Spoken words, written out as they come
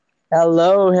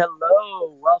Hello,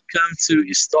 hello. Welcome to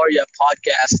Historia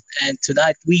Podcast. And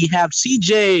tonight we have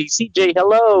CJ. CJ,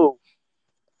 hello.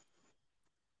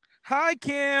 Hi,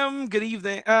 Kim. Good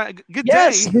evening. Good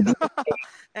Yes, day. good.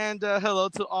 And hello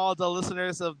to all the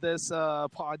listeners of this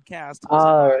podcast hosted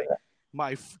Uh, by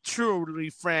my truly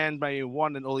friend, my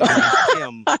one and only friend,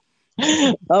 Kim.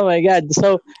 oh my God.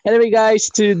 So, anyway, guys,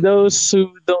 to those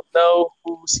who don't know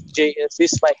who CJ is,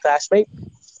 this is my classmate.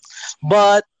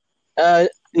 But, uh,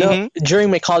 Mm-hmm.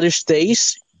 during my college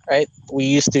days, right, we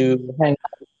used to hang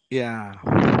out. Yeah.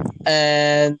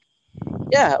 And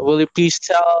yeah, will you please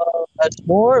tell us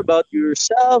more about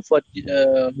yourself, who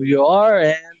you are,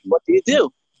 and what do you do?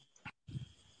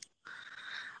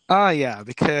 Yeah,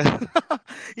 because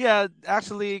yeah,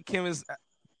 actually, Kim is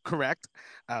correct.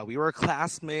 We were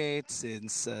classmates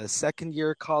since second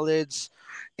year college,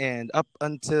 and up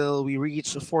until we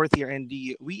reached the fourth year, and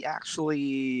we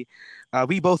actually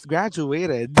we both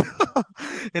graduated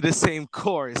in the same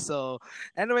course. So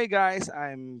anyway, guys,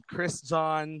 I'm Chris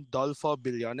John Dolfo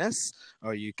Billones,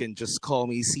 or you can just call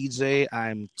me CJ.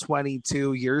 I'm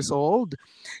 22 years old,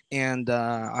 and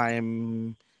I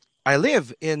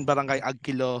live in Barangay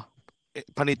Agkilo,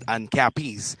 Panitan,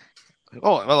 Capiz.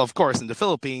 Oh, well, of course, in the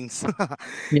Philippines.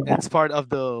 Yeah. It's part of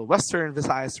the Western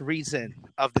Visayas region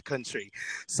of the country.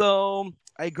 So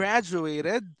I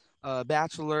graduated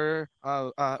bachelor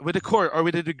with a core or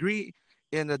with a degree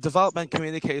in development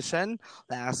communication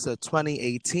last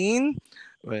 2018.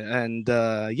 And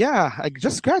yeah, I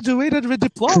just graduated with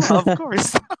diploma, of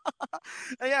course.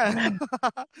 Yeah.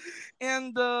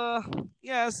 And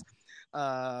yes,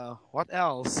 what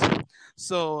else?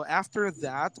 So after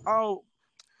that,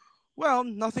 well,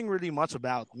 nothing really much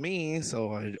about me.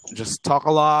 So I just talk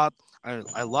a lot.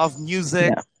 I love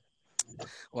music. Yeah.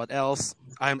 What else?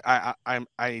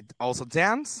 I also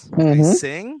dance. I Mm-hmm.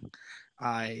 sing.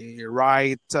 I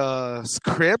write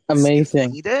scripts if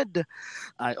Amazing. needed.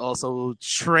 I also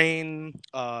train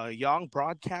young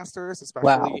broadcasters, Wow.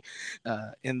 especially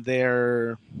in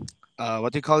their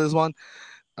what do you call this one?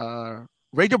 Uh,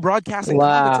 Radio broadcasting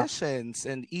Wow. competitions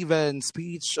and even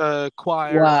speech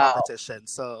choir Wow.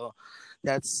 competitions. So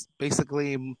that's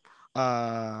basically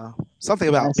something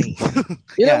about Yes. me.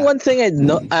 Yeah. One thing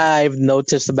I've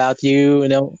noticed about you,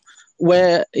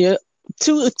 where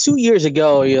two years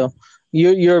ago,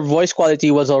 your voice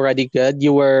quality was already good.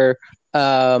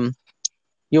 Um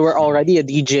you were already a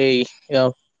DJ,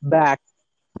 back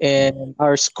in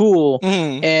our school,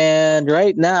 Mhm. and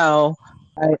right now,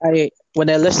 I when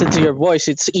I listen to your voice,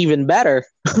 it's even better.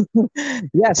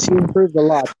 Yes, you improved a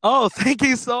lot. Oh, thank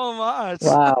you so much.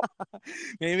 Wow.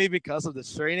 Maybe because of the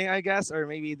training, I guess, or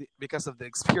maybe because of the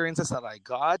experiences that I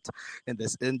got in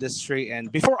this industry,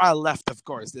 and before I left, of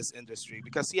course, this industry.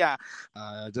 Because yeah,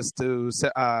 just to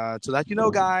let you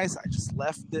know, guys, I just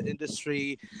left the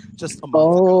industry just a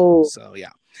month ago. Oh, So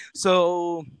yeah,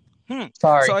 so. So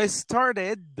sorry. I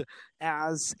started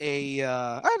as a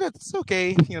that's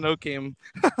okay, Kim.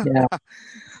 Yeah.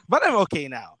 But I'm okay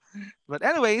now. But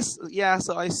anyways, yeah.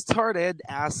 So I started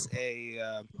as a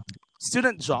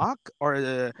student jock, or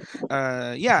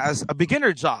yeah, as a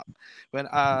beginner jock when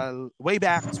way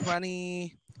back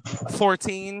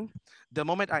 2014, the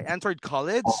moment I entered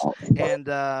college, and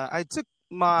I took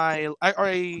my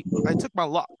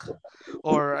luck,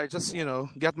 or I just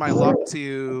get my luck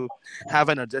to have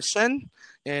an audition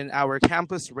in our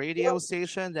campus radio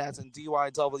station. That's in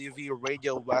DYWV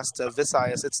Radio West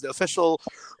Visayas. It's the official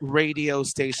radio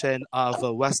station of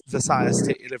West Visayas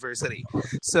State University.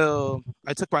 So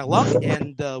I took my luck,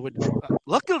 and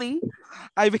luckily,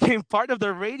 I became part of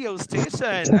the radio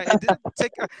station. I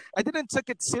didn't take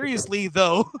it seriously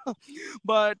though,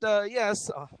 but yes,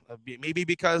 maybe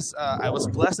because I was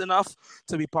blessed enough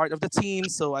to be part of the team,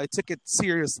 so I took it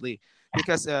seriously.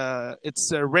 Because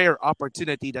it's a rare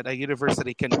opportunity that a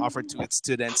university can offer to its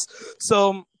students.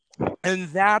 So, and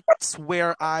that's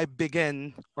where I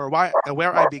begin, or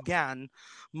where I began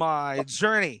my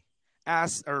journey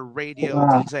as a radio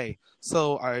Wow. DJ.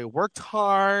 So I worked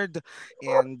hard,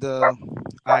 and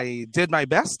I did my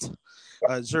best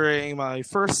during my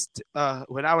first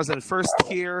when I was in first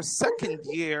year, second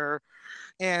year,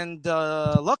 and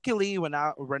luckily when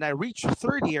I reached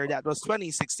third year, that was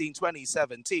 2016,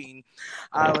 2017,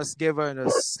 I was given a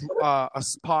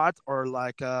spot, or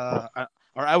or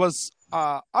I was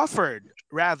offered,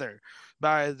 rather,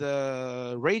 by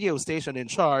the radio station in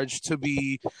charge to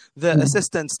be the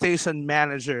assistant station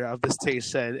manager of the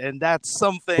station, and that's Cool.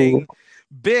 something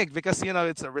big, because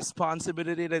it's a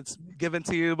responsibility that's given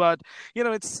to you, but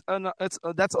it's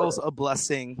that's also a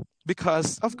blessing,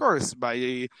 because of course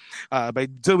by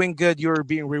doing good you're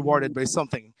being rewarded by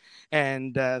something,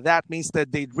 and that means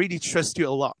that they really trust you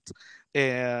a lot.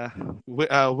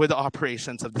 With the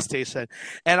operations of the station,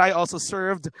 and I also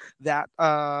served that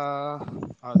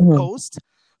Mhm. post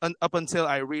up until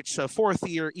I reached fourth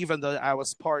year, even though I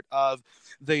was part of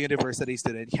the university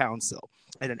student council.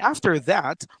 And then after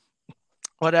that,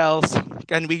 what else?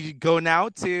 Can we go now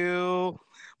to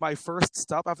my first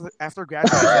stop after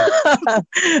graduation?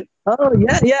 Oh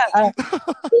yeah, yeah.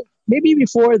 Maybe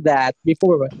before that,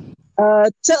 before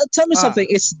tell me something.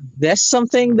 Ah, Is this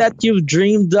something that you've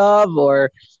dreamed of,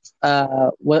 or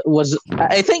what was?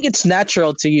 I think it's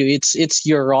natural to you. It's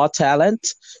your raw talent.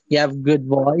 You have good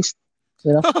voice.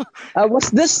 You know,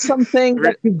 was this something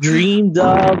that re- you dreamed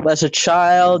of as a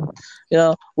child? You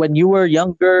know, when you were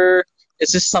younger.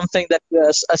 Is this something that you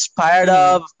aspired mm.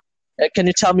 of? Can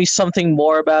you tell me something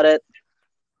more about it?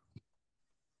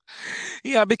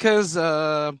 Yeah, because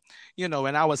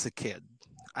when I was a kid,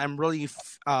 I'm really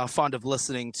fond of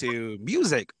listening to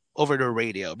music over the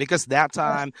radio because that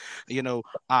time,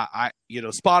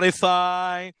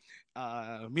 Spotify,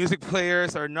 music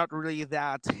players are not really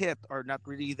that hit or not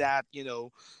really that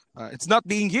it's not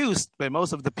being used by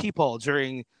most of the people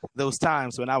during those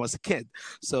times when I was a kid.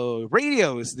 So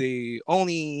radio is the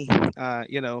only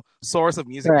source of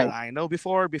music that Right. I know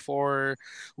before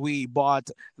we bought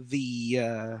the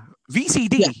Yeah.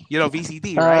 VCD. You know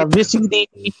VCD, right? VCD.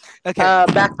 Okay.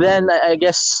 Back then, I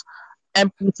guess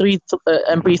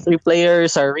MP3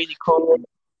 players are really cool.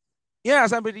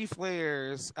 Yes,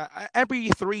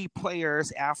 MP3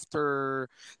 players after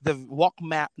the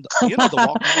Walkman. You know the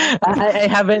Walkman. I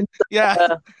haven't. Yeah.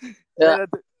 Uh, uh,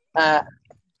 Uh, uh,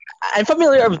 I'm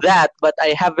familiar with that, but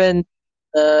I haven't.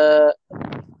 Uh,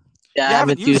 yeah, I you haven't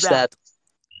haven't used used that. that.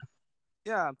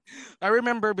 Yeah, I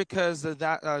remember because of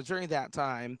that during that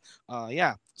time,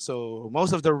 yeah. So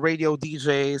most of the radio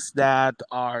DJs that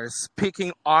are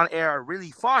speaking on air are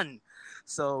really fun.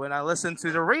 So when I listen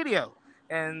to the radio,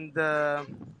 and I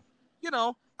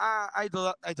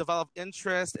develop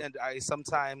interest, and I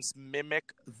sometimes mimic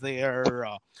their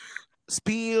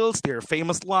spiels, their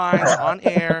famous lines on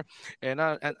air, and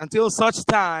until such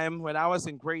time when I was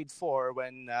in grade four,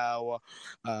 when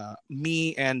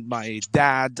me and my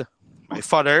dad, my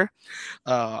father,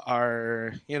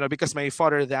 are because my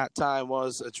father that time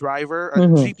was a driver, a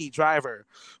Hmm. GP driver,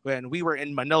 when we were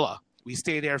in Manila. We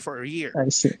stayed there for a year, I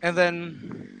see. and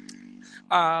then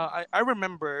I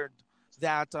remembered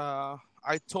that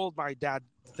I told my dad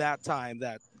that time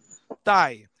that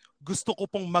Tay, gusto ko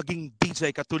pong maging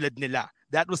DJ katulad nila.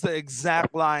 That was the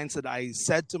exact lines that I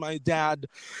said to my dad.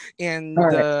 All And,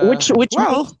 right. Which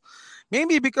means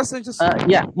maybe because I just.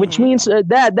 yeah, which Mhm. means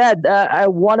Dad, I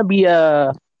want to be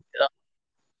a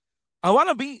I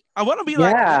wanna be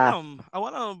like yeah. them. I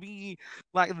wanna be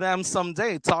like them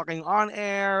someday, talking on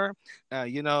air, uh,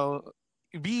 you know,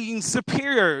 being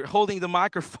superior, holding the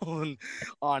microphone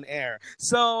on air.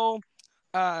 So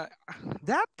uh,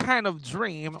 that kind of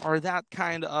dream or that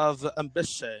kind of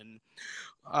ambition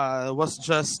was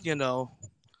just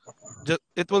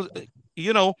it was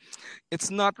you know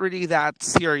it's not really that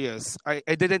serious. I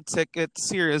didn't take it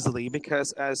seriously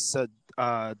because as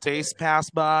days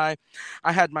passed by,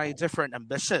 I had my different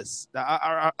ambitions,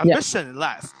 Yeah. ambition in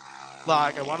life.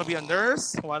 Like I want to be a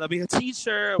nurse, I want to be a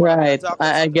teacher, I want to be a Right. doctor,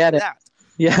 I something get like it. that.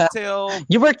 Yeah. Until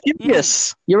You were mhm,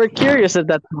 curious. You were curious at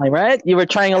that time, right? You were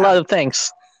trying a lot yeah, of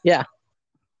things. Yeah.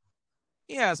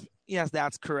 yes, yes,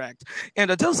 that's correct.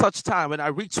 And until such time when I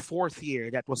reached fourth year,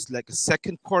 that was like a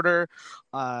second quarter,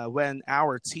 when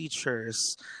our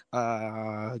teachers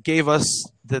gave us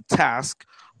the task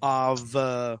of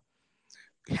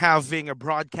having a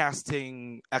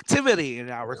broadcasting activity in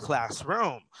our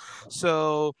classroom.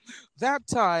 So that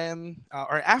time,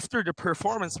 or after the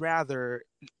performance, rather,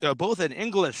 both in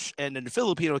English and in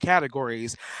Filipino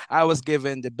categories, I was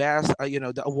given the best,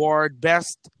 the award,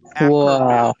 best anchorman,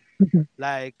 Wow.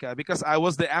 like because I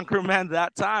was the anchorman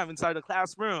that time inside the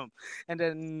classroom. And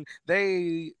then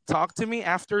they talked to me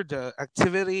after the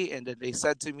activity, and then they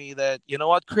said to me that, you know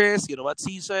what, Chris, you know what,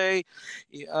 CJ,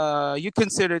 you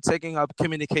consider taking up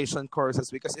communication courses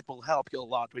because it will help you a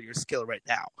lot with your skill right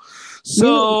now. You,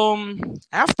 So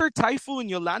after Typhoon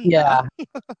Yolanda, yeah.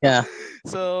 Yeah.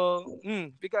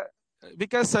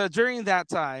 because during that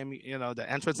time, the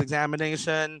entrance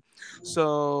examination,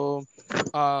 so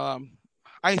um,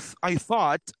 I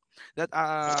thought that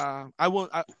I will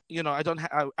I don't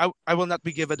I will not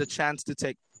be given the chance to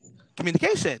take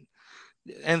communication.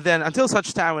 And then until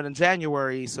such time when in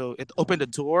January, so it opened the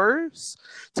doors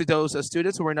to those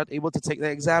students who were not able to take the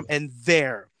exam, and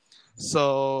there,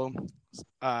 so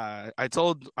I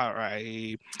told, or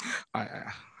I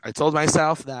told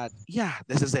myself that, yeah,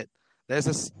 this is it. This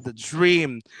is the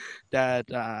dream that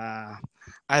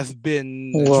I've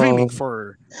been dreaming Whoa.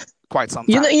 for quite some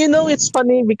time. It's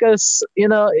funny because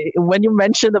when you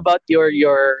mentioned about your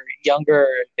younger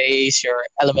days, your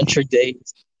elementary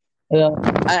days,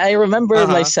 I remember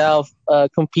Uh-huh. myself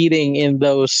competing in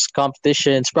those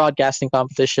competitions, broadcasting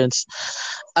competitions.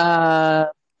 Uh,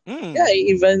 yeah, I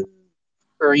Mm. even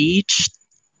reached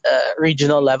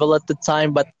regional level at the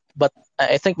time, but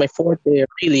I think my forte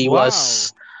really Wow.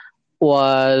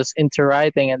 was into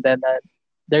writing, and then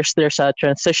there's a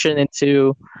transition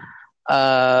into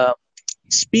uh,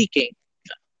 speaking.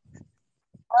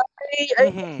 I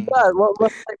Mm-hmm. forgot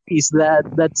what my piece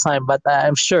that time, but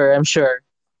I'm sure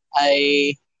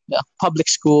I public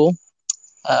school.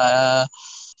 Uh,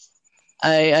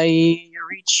 I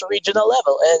reached regional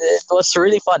level, and it was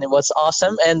really fun. It was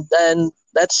awesome, and then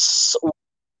that's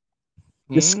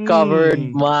discovered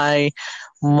Mm.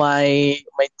 my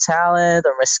talent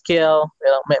or my skill.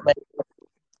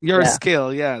 Your Yeah,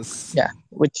 skill, yes. yeah,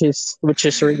 which is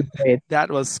really great.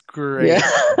 That was Yeah. great.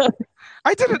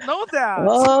 I didn't know that.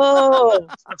 Oh,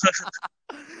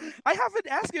 I haven't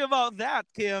asked you about that,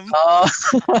 Kim. oh,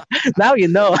 now you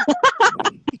know.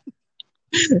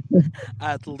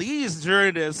 At least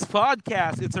during this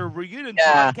podcast, it's a reunion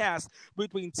Yeah. podcast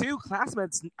between two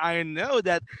classmates. I know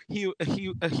that he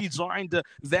joined the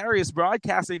various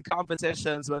broadcasting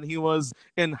competitions when he was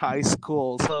in high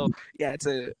school. So yeah,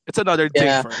 it's another day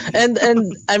Yeah, for me. and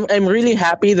I'm really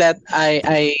happy that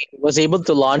I was able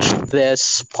to launch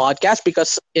this podcast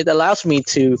because it allows me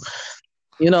to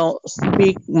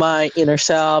speak my inner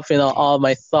self, all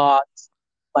my thoughts,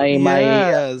 my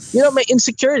Yes,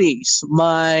 insecurities,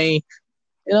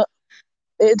 you know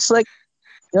it's like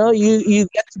you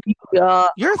get to be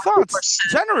your thoughts 100%.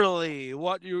 generally,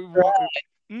 what you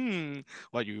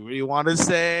really want to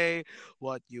say,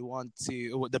 what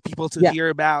the people to Yeah, hear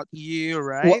about you,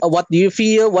 right? what you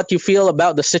feel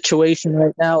about the situation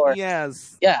right now, or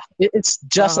Yes. yeah, it's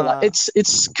just a lot. Uh-huh.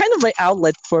 It's kind of my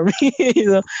outlet for me,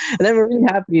 and I'm really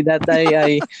happy that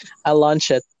I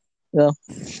launched it. You know,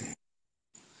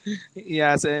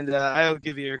 Yes, and I'll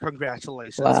give you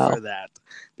congratulations wow. for that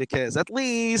because at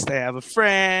least I have a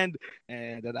friend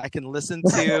and that I can listen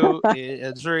to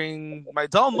during my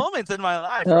dull moments in my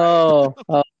life, right? Oh,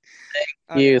 Oh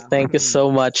you. yeah. Thank you so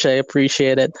much. I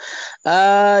appreciate it.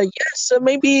 Yeah, so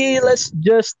maybe let's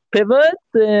just pivot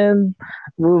and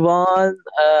move on.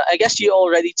 I guess you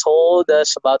already told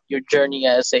us about your journey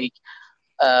as a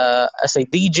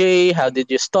DJ. How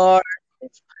did you start?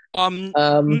 Um.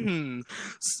 Um, mhm.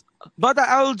 S- But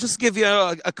I'll just give you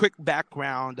a quick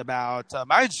background about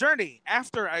my journey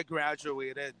after I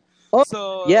graduated. oh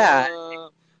yeah,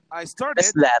 So I that's started.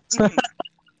 that. Mhm.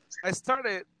 I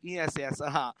started, yes, yes,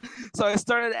 So I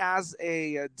started as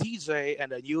a DJ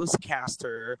and a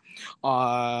newscaster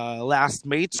last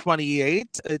May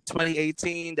 28th,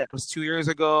 2018. That was 2 years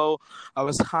ago. I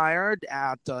was hired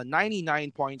at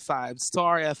 99.5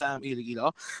 Star FM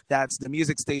Iloilo. That's the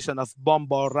music station of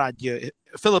Bombo Radio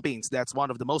Philippines. That's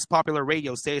one of the most popular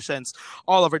radio stations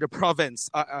all over the province,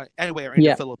 anywhere in the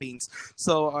Yeah. Philippines.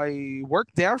 So I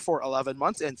worked there for 11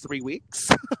 months and 3 weeks.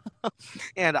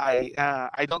 And I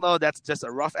don't know. That's just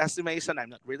a rough estimation. I'm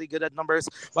not really good at numbers,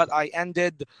 but I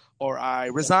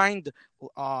resigned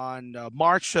on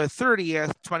March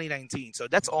 30th, 2019. So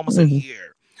that's almost a Hmm.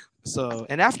 year. So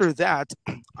and after that,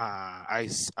 I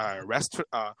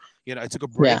took a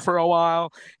break Yeah. for a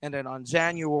while, and then on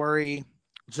January,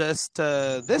 just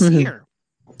this Hmm. year,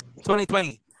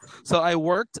 2020. So I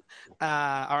worked,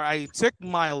 or I took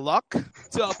my luck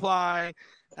to apply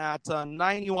at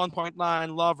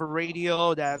 91.9 Love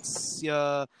Radio. That's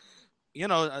a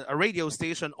radio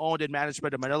station owned and managed by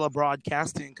the Manila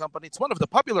Broadcasting Company. It's one of the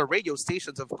popular radio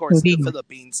stations, of course, in the Indeed.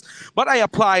 Philippines. But I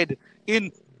applied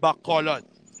in Bacolod.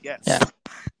 Yeah. Yes.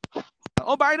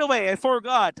 Oh, by the way, I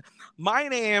forgot. My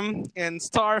name in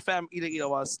Star FM Iloilo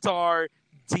was Star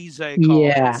DJ Colin.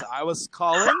 Yeah. So I was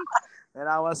Colin, and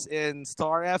I was in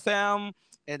Star FM.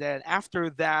 And then after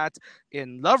that,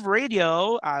 in Love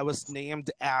Radio, I was named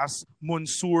as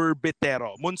Munsur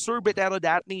Bitero. Munsur Bitero,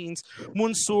 that means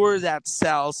Munsur that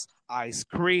sells ice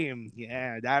cream.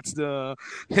 Yeah, that's the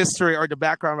history or the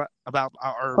background about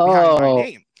or behind my Oh.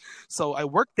 name. So I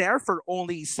worked there for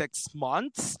only 6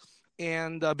 months,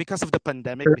 and because of the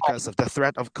pandemic, because of the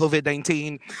threat of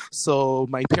COVID-19, so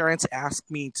my parents asked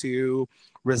me to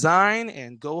resign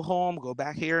and go home, go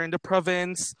back here in the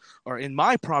province, or in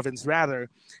my province rather,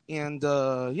 and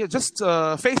just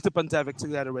face the pandemic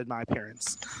together with my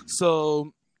parents.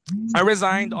 So I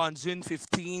resigned on June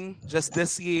 15, just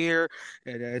this year,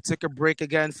 and I took a break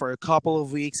again for a couple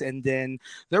of weeks, and then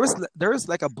there was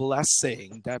like a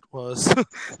blessing that was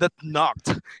that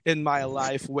knocked in my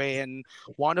life when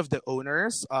one of the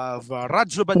owners of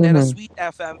Radyo Bandera Mm-hmm. Sweet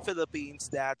FM Philippines,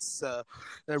 that's a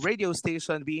radio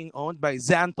station being owned by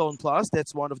Xantone Plus.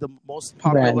 That's one of the most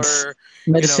Brands, popular,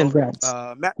 you medicine know, brands.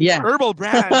 uh, Yeah. herbal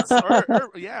brands or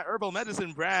yeah, herbal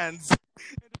medicine brands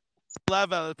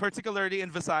level, particularly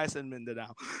in Visayas and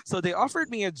Mindanao. So they offered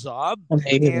me a job,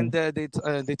 and Amazing.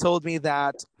 they told me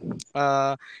that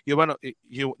you want to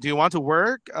you do you want to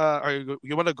work or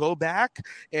you want to go back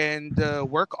and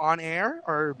work on air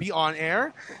or be on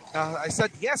air. I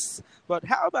said yes, but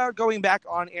how about going back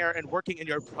on air and working in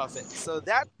your profit? So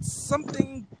that's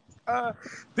something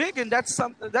big, and that's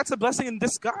a blessing in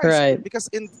disguise Right. because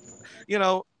in you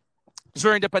know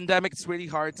during the pandemic, it's really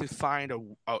hard to find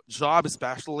a job,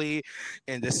 especially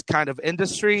in this kind of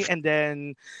industry. And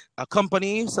then a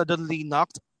company suddenly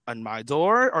knocked on my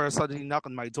door or suddenly knock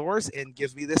on my doors and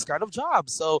give me this kind of job.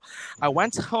 So I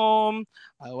went home.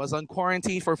 I was on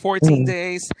quarantine for 14 Mhm.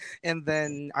 days. And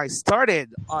then I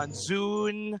started on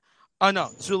oh no,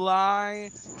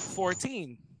 July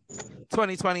 14,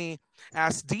 2020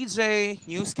 as DJ,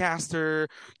 newscaster,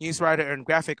 news writer, and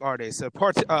graphic artist. So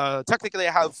technically,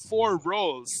 I have four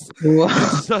roles. Wow.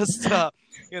 It's just,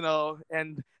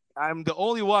 and I'm the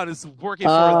only one who's working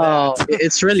for that. Oh,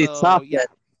 it's really So tough yeah, then.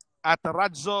 at the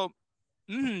Radyo,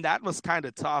 that was kind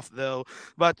of tough though,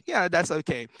 but yeah, that's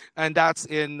okay. And that's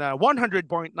in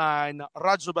 100.9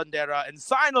 Radyo Bandera. And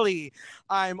finally,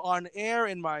 I'm on air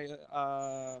in my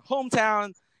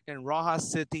hometown in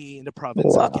Rojas City in the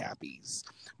province of Wow. Capiz.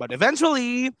 But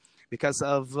eventually, because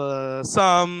of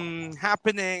some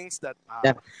happenings that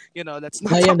Yeah, let's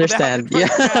not I talk about it understand. Yeah,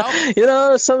 right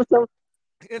now. some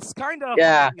It's kind of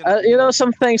yeah,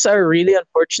 some things are really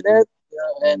unfortunate,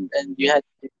 and you had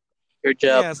to do your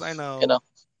job, yes, I you know. know,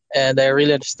 and I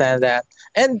really understand that.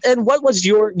 And what was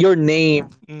your name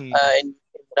Mm. in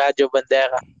Radio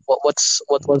Bandera? What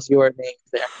was your name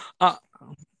there? Uh,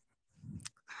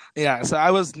 Yeah, so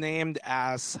I was named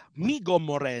as Migo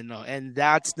Moreno, and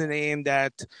that's the name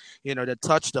that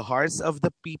touched the hearts of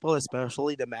the people,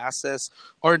 especially the masses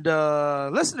or the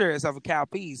listeners of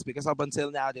Capiz, because up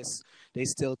until now, they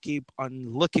still keep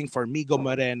on looking for Migo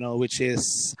Moreno, which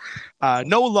is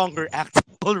no longer active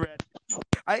already.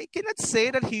 I cannot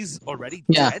say that he's already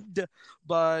Yeah, dead,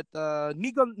 but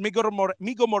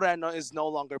Migo Moreno is no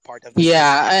longer part of the station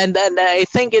yeah, anymore. and I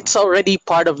think it's already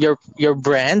part of your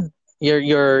brand,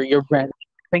 your brand.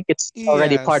 I think it's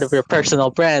already part of your Yes. personal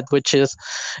brand, which is,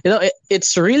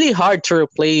 it's really hard to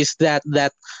replace that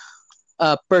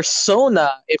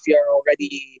persona if you're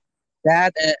already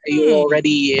that you Hmm.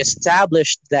 already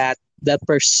established that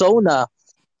persona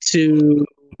to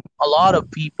a lot of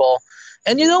people.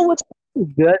 And you know what's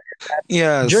really good,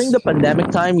 during Yes. the pandemic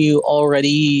time, you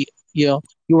already, you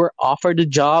were offered a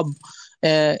job.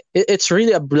 It's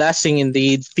really a blessing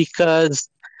indeed, because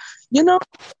you know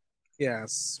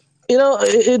Yes.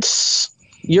 it's,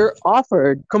 you're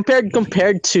offered, compared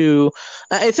to,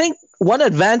 I think one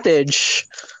advantage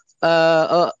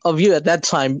of you at that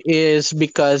time is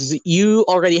because you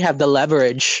already have the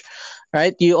leverage,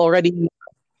 right? You already,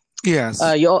 Yes.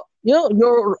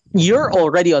 you're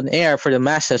already on air for the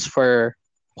masses for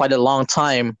quite a long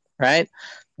time, right?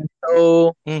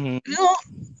 So, you Mm-hmm. know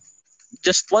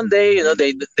just one day,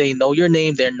 they know your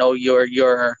name, they know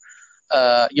your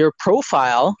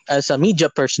profile as a media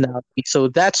personality, so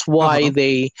that's why Uh-huh.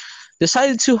 they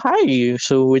decided to hire you,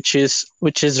 so which is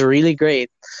really great.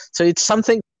 So it's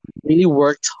something really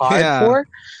worked hard Yeah. for,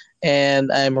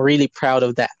 and I'm really proud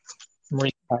of that. I'm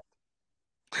really proud.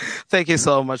 Thank you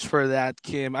so much for that,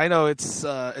 Kim. I know it's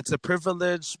a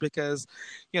privilege because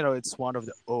it's one of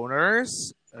the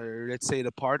owners, or let's say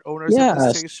the part owners of the Yes.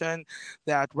 station,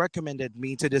 that recommended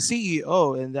me to the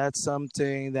CEO, and that's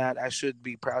something that I should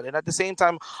be proud. And at the same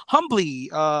time, humbly,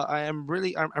 I'm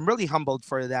really humbled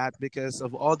for that because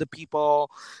of all the people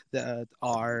that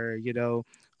are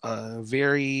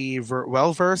very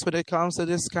well versed when it comes to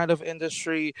this kind of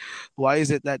industry. Why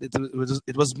is it that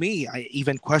it was me? I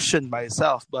even questioned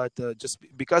myself, but just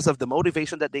because of the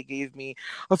motivation that they gave me,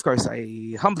 of course,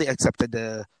 I humbly accepted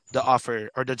the offer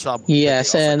or the job that they Yes,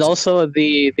 offered and to me. also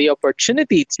the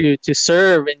opportunity to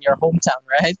serve in your hometown,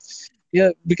 right? Yeah,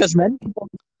 because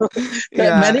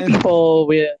Yeah, many and people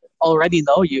will already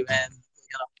know you, and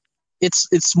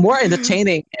it's more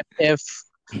entertaining if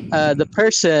the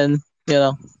person,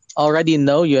 already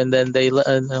know you, and then they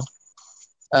listen to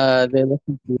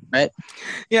you, right?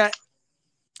 yeah,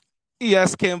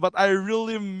 yes, Kim, but I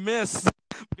really miss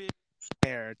being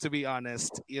there, to be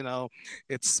honest.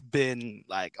 It's been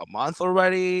like a month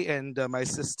already, and my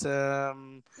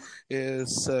system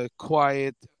is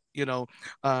quite, you know,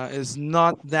 is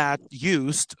not that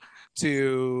used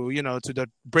to, to the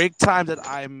break time that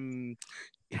I'm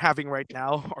having right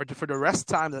now, or for the rest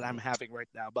time that I'm having right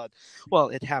now. But well,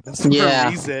 it happens for a Yeah,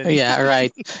 reason. yeah,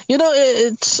 right.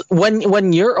 It's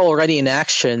when you're already in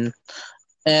action,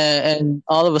 and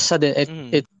all of a sudden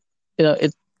Mhm.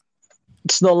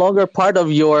 it's no longer part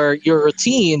of your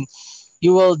routine.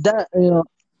 You will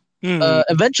Mhm.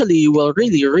 eventually you will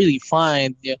really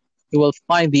find you will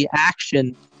find the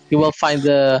action. You will find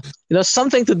the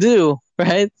something to do,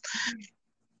 right?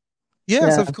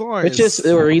 Yes, Yeah, of which is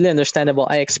course. really understandable.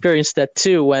 I experienced that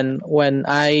too when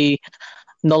I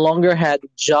no longer had a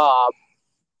job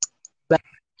back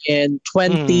in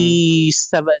Mhm.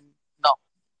 27, no,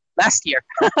 last year.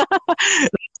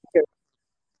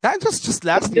 That just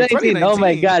last year, 2019. Oh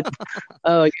my 2019. god.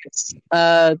 Oh yes.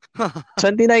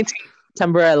 2019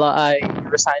 September, I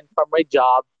resigned from my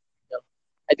job. You know,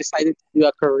 I decided to do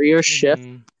a career shift.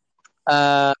 Mhm.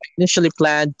 I initially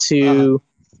planned Uh-huh. to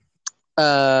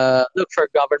look for a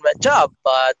government job,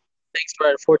 but things were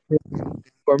unfortunate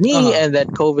for me, Uh-huh. and then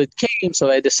COVID came, so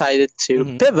I decided to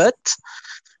Mhm. pivot,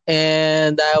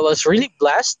 and I was really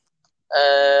blessed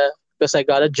uh, because I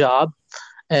got a job,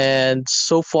 and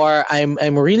so far I'm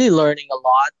really learning a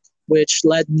lot, which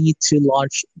led me to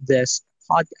launch this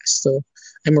podcast. So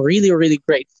I'm really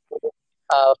grateful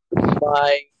for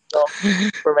my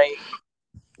for my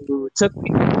who took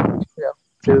me you know,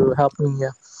 to help me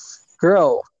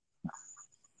grow.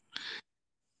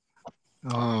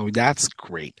 Oh, that's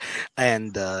great.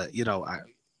 And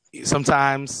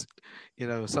sometimes,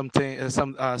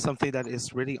 something that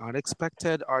is really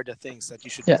unexpected are the things that you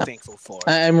should be Yeah, thankful for.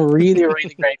 I'm really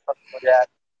grateful for that.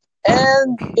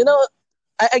 And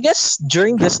I guess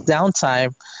during this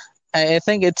downtime, I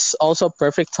think it's also a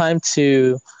perfect time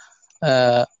to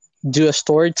uh, do a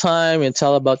story time and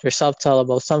tell about yourself, tell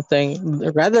about something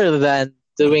rather than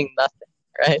doing nothing,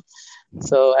 right?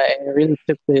 So I really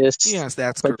took this Yes,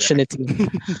 that's correct. opportunity.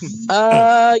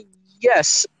 Uh,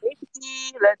 yes,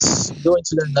 maybe let's go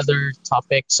into another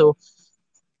topic. So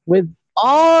with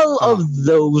Uh-huh.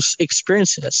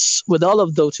 with all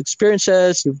of those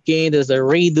experiences you've gained as a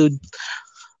radio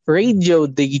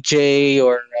DJ,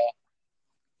 or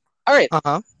all right.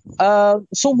 Uh-huh.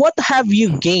 So what have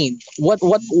you gained?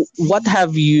 What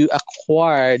have you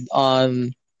acquired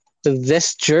on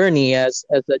this journey as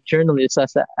a journalist,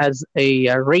 as a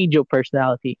radio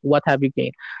personality? What have you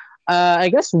gained? I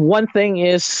guess one thing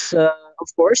is, of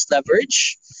course,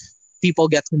 leverage. People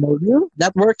get to know you.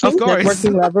 Of course.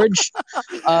 Networking leverage.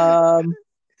 Um,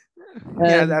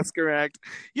 Yeah, and that's correct.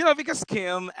 Because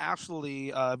Kim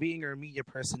actually, being your media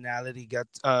personality,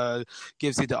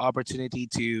 gives you the opportunity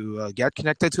to get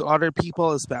connected to other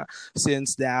people,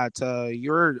 since that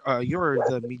you're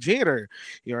the mediator.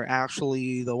 You're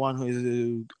actually the one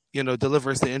who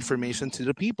delivers the information to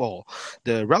the people,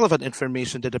 the relevant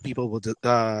information that the people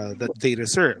that they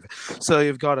deserve. So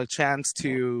you've got a chance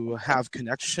to have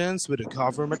connections with the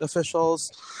government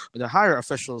officials, the higher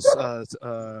officials,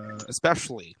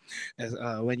 especially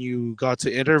when you got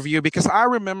to interview. Because I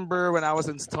remember when I was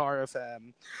in Star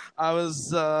FM, I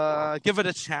was given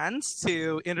a chance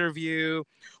to interview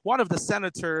one of the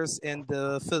senators in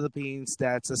the Philippines.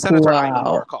 That's Senator Amy wow,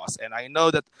 Marcos, and I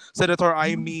know that Senator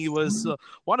Amy was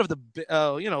one of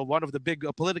the big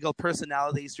political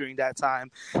personalities during that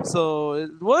time. So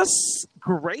it was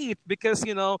great because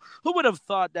who would have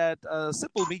thought that a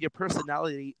simple media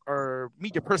personality or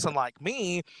media person like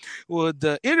me would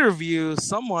interview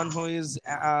someone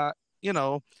you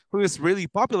know, who is really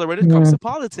popular when it comes mm, to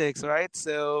politics, right?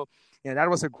 So, yeah, that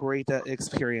was a great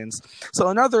experience. So,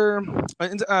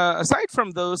 aside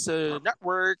from those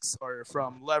networks or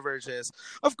from leverages,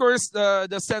 of course,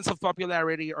 the sense of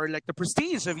popularity or like the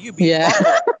prestige of you being yeah,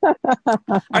 popular.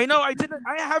 I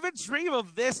haven't dreamed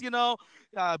of this,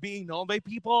 being known by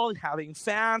people, having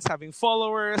fans, having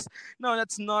followers. No,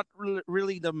 that's not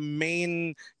really the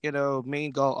main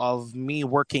goal of me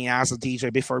working as a DJ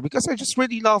before, because I just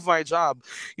really love my job.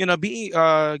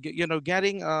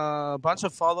 Getting a bunch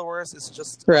of followers is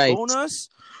just a right. bonus,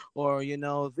 or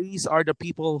these are the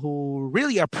people who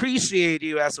really appreciate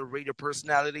you as a radio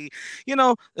personality.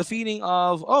 The feeling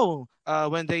of, oh,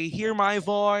 when they hear my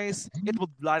voice, it will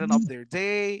lighten up their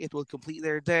day, it will complete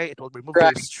their day, it will remove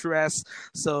their Right. stress.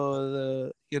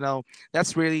 So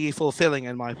that's really fulfilling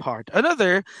in my part.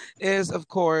 Another is, of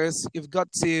course, you've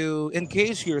got to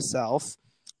engage yourself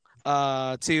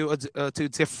to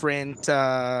different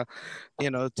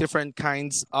different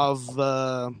kinds of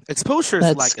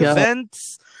exposures, Let's like go.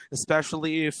 events,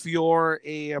 especially if you're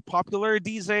a popular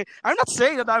DJ. I'm not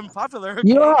saying that I'm popular,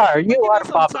 You okay? are. But You are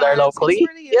popular sometimes it's locally.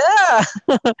 really Yeah.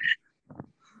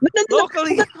 No, no, no, no,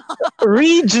 locally. no.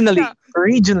 Regionally. Yeah.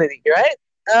 Regionally, right?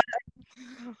 Uh,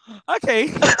 Okay.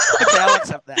 Okay, I'll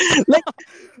accept that. like,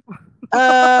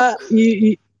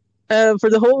 for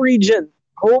the whole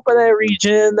Panay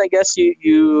region, I guess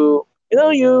you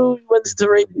went to the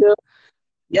radio. I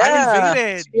Yeah.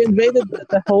 invaded. So you invaded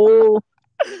the whole.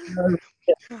 Uh,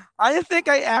 I think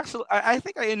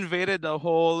I invaded the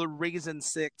whole Reason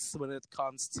 6 when it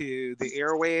comes to the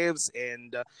airwaves,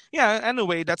 and yeah,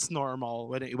 anyway, that's normal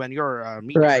when you're a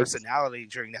media right. personality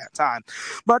during that time.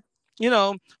 But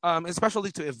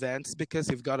especially to events, because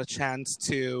you've got a chance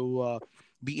to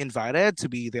be invited to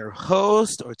be their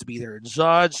host or to be their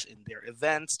judge in their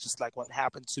events, just like what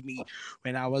happened to me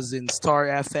when I was in Star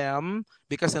FM.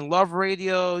 Because in Love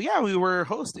Radio, yeah, we were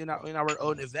host in our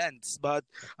own events, but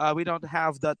we don't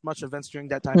have that much events during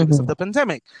that time because of Hmm. the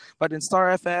pandemic. But in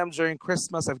Star FM during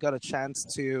Christmas, I've got a chance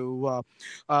to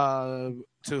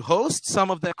host some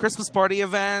of the Christmas party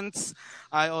events.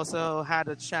 I also had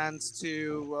a chance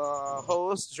to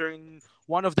host during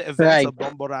one of the events Right. of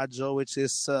Bombo Radio, which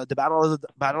is the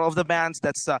Battle of the Bands.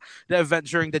 That's the event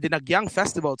during the Dinagyang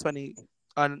Festival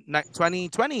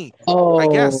 2020, I Oh,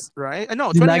 guess, right?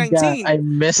 No, Dinaga. I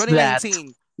 2019. missed that.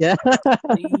 2019. Yeah.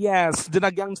 Yes, the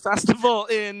Nagyang Festival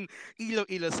in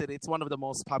Iloilo City. It's one of the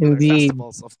most popular Indeed.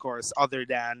 festivals, of course, other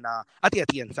than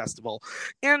Ati-Atian Festival.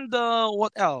 And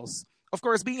what else? Of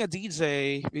course, being a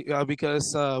DJ,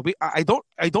 because I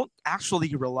don't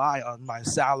actually rely on my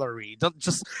salary. Don't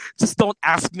just don't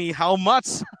ask me how much,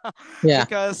 Yeah.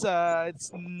 because it's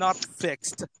not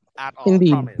fixed at all.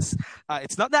 Indeed. Promise.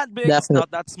 It's not that big. It's Definitely.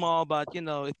 not that small, but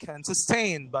it can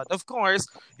sustain. But of course,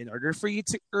 in order for you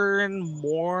to earn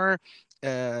more,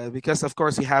 because of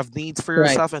course you have needs for Right.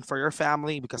 yourself and for your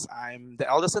family, because I'm the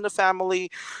eldest in the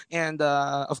family, and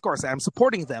of course I'm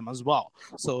supporting them as well,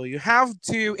 so you have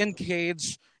to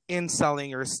engage in selling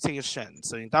your station.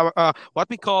 So what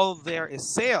we call there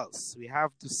is sales. We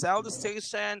have to sell the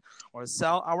station or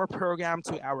sell our program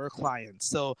to our clients.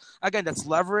 So again, that's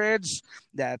leverage,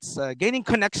 that's gaining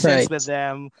connections with Right.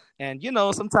 them, and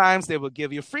sometimes they will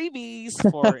give you freebies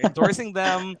for endorsing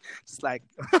them. It's like,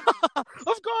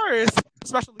 of course,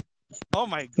 especially. Oh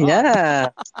my god. Yeah.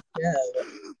 Yeah.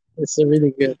 It's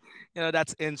really good.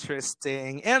 That's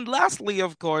interesting. And lastly,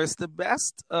 of course, the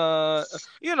best,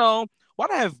 what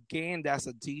I have gained as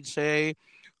a DJ,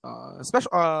 especially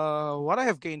what I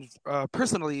have gained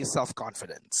personally is self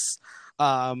confidence.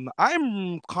 I'm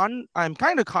kind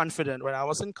of confident when I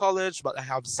was in college, but I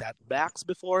have setbacks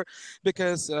before,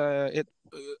 because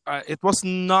it was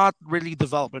not really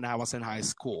developed when I was in high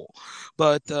school.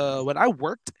 But when I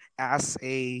worked as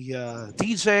a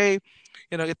DJ,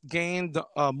 it gained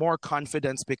more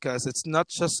confidence, because it's not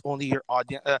just only your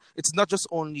audience, it's not just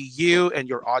only you and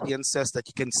your audiences that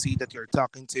you can see that you're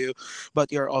talking to, but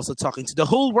you're also talking to the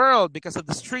whole world because of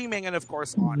the streaming and of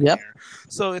course on Yep. air.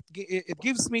 So it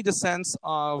gives me the sense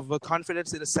of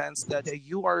confidence, in the sense that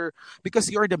you are,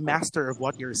 because you're the master of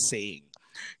what you're saying.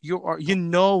 You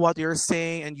know what you're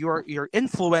saying, and you're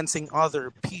influencing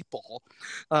other people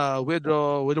with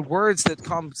the words that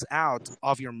comes out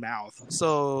of your mouth.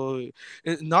 So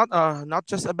not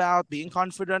just about being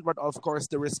confident, but of course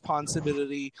the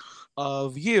responsibility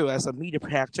of you as a media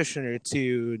practitioner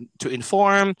to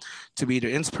inform, to be the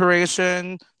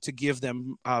inspiration, to give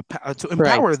them to Right.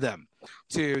 empower them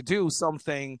to do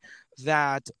something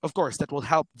that, of course, that will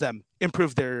help them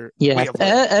improve their way Yes. of And,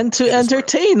 living and to in this world.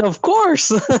 entertain, of course.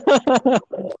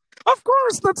 Of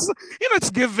course, that's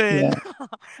it's given. Yeah.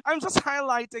 I'm just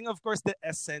highlighting, of course, the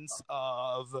essence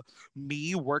of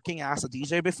me working as a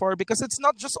DJ before, because it's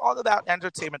not just all about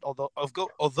entertainment.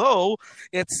 Although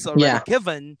it's already Yeah.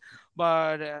 given,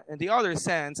 but in the other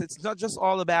sense, it's not just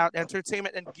all about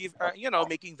entertainment and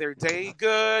making their day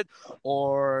good,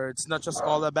 or it's not just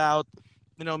all about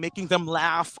making them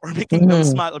laugh or making them Hmm.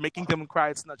 smile or making them cry.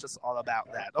 It's not just all about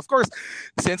that. Of course,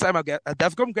 since I'm a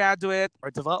DevCom graduate or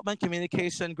development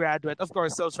communication graduate, of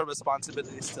course, social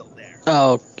responsibility is still there.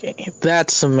 Okay.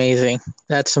 That's amazing.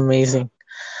 That's amazing.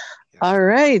 Yeah. All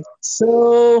right.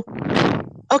 So,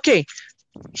 okay.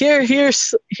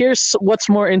 Here's what's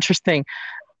more interesting.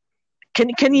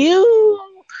 Can you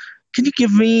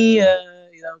give me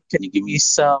can you give me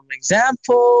some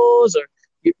examples or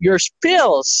your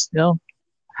spills?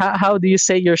 How do you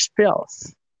say your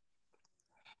spills?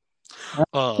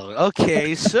 Oh,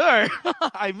 okay, sure.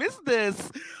 I missed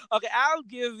this. Okay, I'll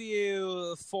give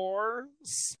you four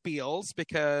spiels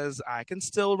because I can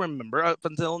still remember up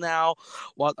until now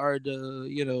what are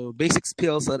the basic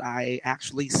spiels that I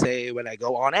actually say when I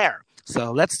go on air.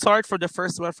 So let's start for the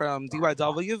first one from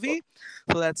DYWV.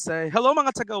 So let's say, hello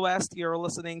mga taga West. You're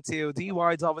listening to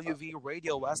DYWV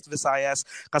Radio West Visayas.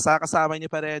 Kasama niyo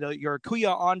pa rin your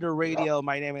Kuya on the radio.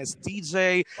 My name is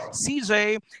DJ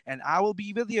CJ, and I will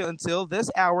be with you until this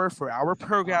hour for our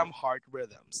program Heart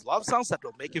Rhythms. Love songs that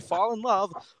will make you fall in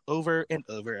love over and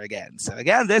over again. So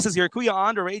again, this is your Kuya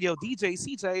on the radio, DJ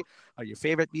CJ, on your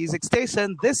favorite music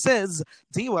station. This is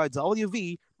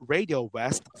DYWV Radio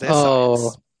West Oh.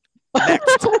 Visayas.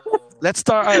 Next, let's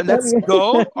start. Let's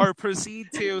go or proceed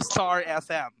to Star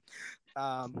FM.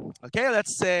 Okay,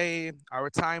 let's say our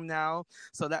time now.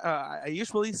 So that I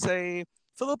usually say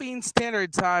Philippine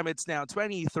Standard Time. It's now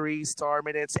 23 star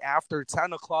minutes after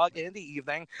 10 o'clock in the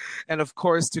evening. And of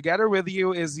course, together with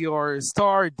you is your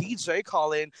star DJ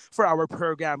Colin for our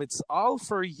program. It's all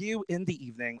for you in the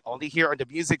evening, only here on the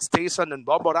music station in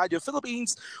Bombo Radio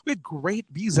Philippines with great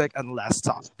music and less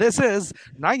talk. This is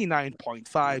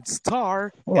 99.5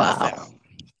 Star Wow. FM.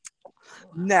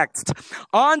 Next,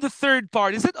 on the third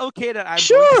part, is it okay that I'm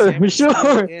Sure, going to say my sure.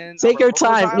 spiel in Take our your local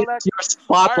time. dialect? It's your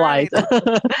All spotlight. right.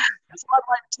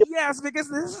 Spotlight. Yes, because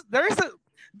there's a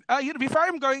before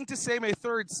I'm going to say my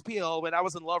third spiel when I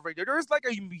was in Love Radio, there's like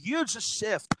a huge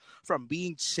shift from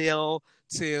being chill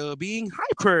to being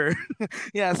hyper.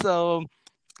 Yeah, so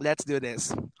let's do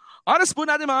this. Oras po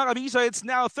natin mga kabisyo, it's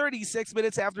now 36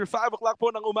 minutes after 5 o'clock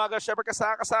po ng umaga. Siyempre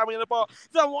kasama niyo na po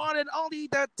the one and only,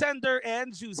 the tender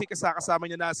and juicy. Kasama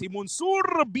niyo na si Monsur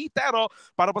Bitero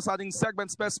para po sa ating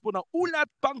segment best po ng Ulat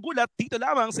Panggulat dito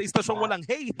lamang sa istasyong walang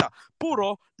hate,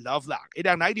 puro love lang. Ito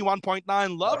ang 91.9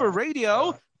 Lover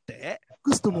Radio. Te,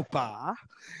 gusto mo pa?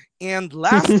 And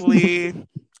lastly,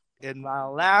 in my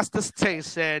last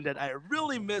station that I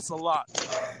really miss a lot.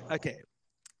 Okay.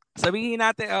 Sabihin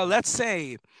natin, let's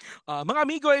say, mga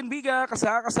amigo and biga,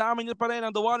 kasama niyo pa rin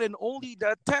ang the one and only,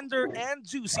 the tender and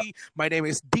juicy. My name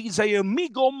is DJ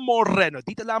Amigo Moreno.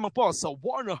 Dito lamang po sa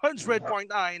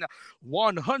 100.9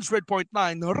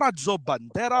 Radyo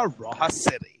Bandera, Rojas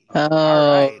City. Oh,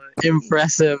 Alright.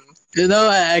 impressive.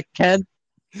 I can't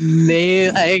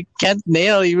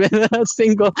nail even a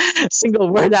single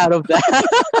word out of that.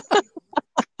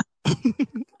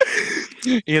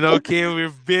 Kim,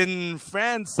 we've been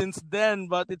friends since then,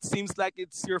 but it seems like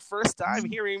it's your first time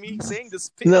hearing me saying this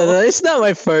spiel. No, it's not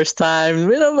my first time.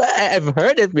 I've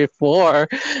heard it before.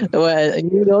 When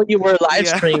you were live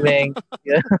streaming.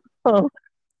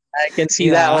 I can see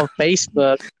that on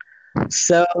Facebook.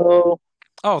 So.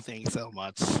 Oh, thank you so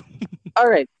much. All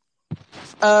right.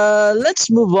 Let's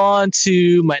move on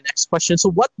to my next question.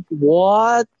 So, what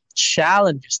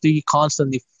challenges do you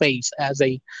constantly face as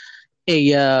a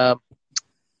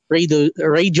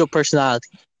radio personality,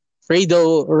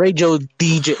 radio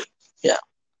DJ? Yeah.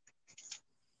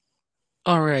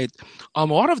 All right.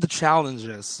 One of the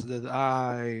challenges that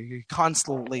I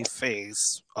constantly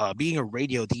face being a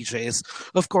radio DJ is,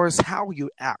 of course, how you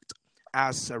act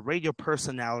as a radio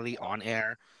personality on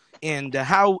air, and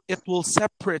how it will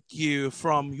separate you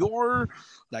from your,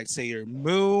 let's say, your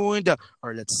mood,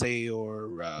 or let's say your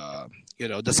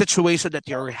the situation that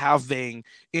you're having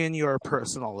in your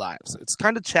personal lives. It's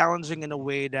kind of challenging in a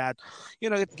way that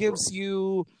it gives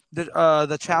you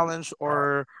the challenge,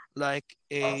 or like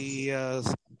an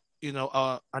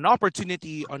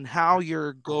opportunity on how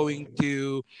you're going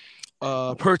to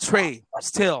portray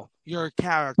still your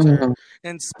character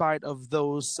in spite of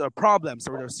those problems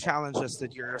or those challenges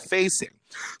that you're facing.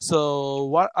 So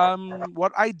what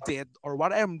I did, or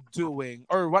what I'm doing,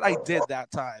 or what I did that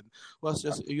time, was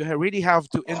just really have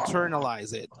to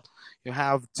internalize it. You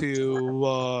have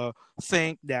to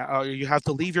think that you have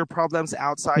to leave your problems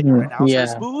outside your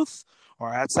announcer's booth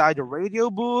or outside the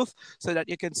radio booth, so that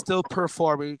you can still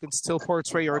perform, or you can still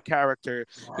portray your character.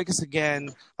 Because again,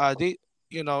 it's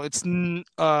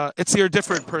your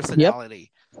different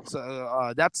personality. Yep.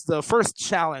 So that's the first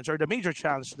challenge, or the major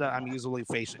challenge that I'm usually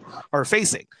facing.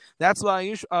 That's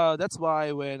why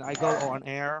when I go on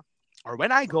air,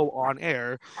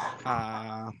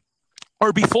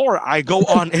 or before I go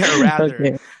on air rather.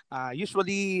 Okay.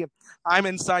 Usually I'm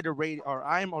inside the radio, or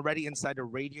I'm already inside the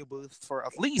radio booth for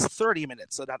at least 30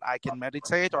 minutes, so that I can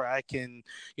meditate, or I can,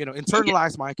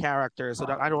 internalize my character, so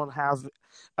that I don't have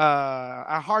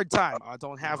a hard time. I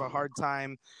don't have a hard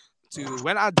time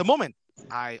the moment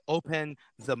I open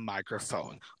the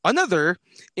microphone. Another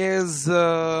is,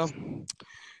 the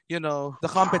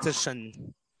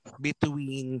competition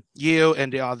between you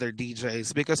and the other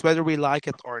DJs, because whether we like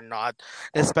it or not,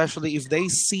 especially if they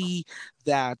see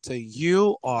that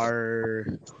you are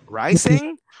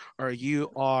rising or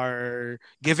you are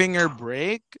giving your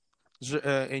break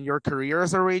in your career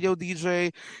as a radio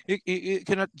DJ, you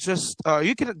cannot just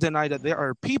you cannot deny that there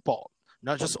are people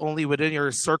not just only within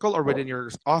your circle or within your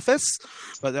office,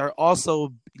 but there are also,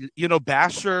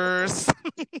 bashers.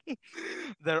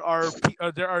 There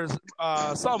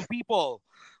are some people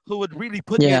who would really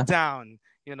put you Yeah. down.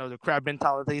 The crab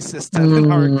mentality system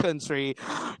in our Mm, country.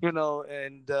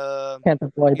 And can't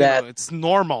avoid that. it's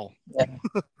normal. Yeah.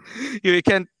 You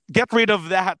can get rid of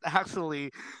that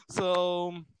actually.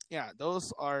 So yeah,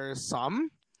 those are some.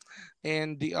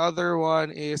 And the other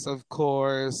one is, of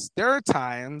course, there are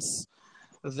times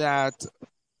that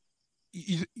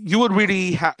you would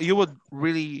really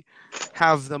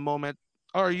have the moment,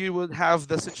 or you would have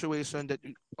the situation that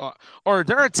or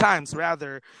there are times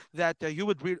rather that you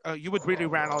would really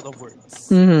run out of words.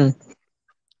 Hmm.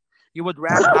 You would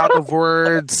run out of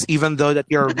words even though that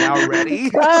you're now ready.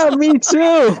 Ah, me too.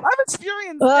 I've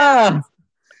experienced that. Ah,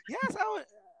 Yes,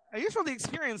 I usually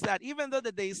experience that, even though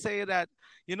that they say that,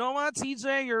 you know what,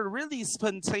 TJ, you're really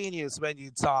spontaneous when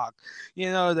you talk.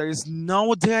 There's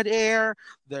no dead air,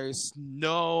 there's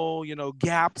no,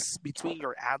 gaps between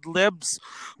your ad libs,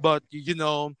 but,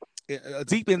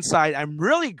 deep inside, I'm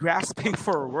really grasping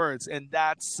for words, and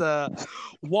that's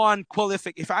one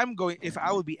qualific. If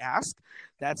I would be asked,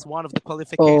 that's one of the oh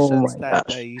qualifications my that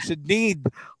gosh. you should need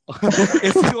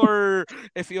if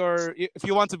if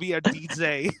you want to be a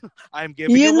DJ. I'm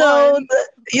giving You you know, one.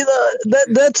 th-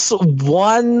 that's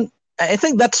one. I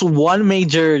think that's one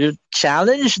major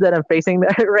challenge that I'm facing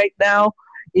right now,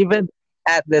 even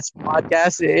at this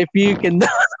podcast. If you can, no,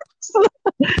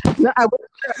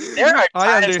 there are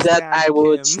I times that I understand,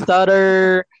 would Kim.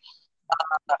 stutter.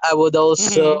 I would Hmm.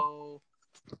 also,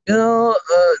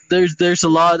 there's a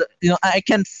lot. I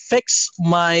can fix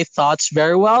my thoughts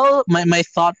very well. My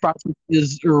thought process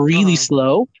is really Uh-huh.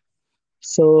 slow.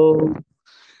 So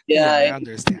Yeah, I yeah.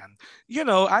 understand.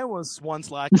 I was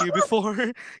once like you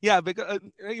before. Yeah, because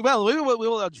well, we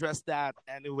will address that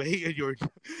anyway in your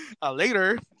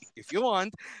later if you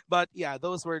want. But yeah,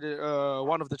 those were the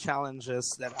one of the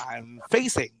challenges that I'm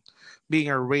facing being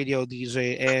a radio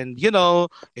DJ. And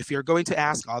if you're going to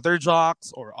ask other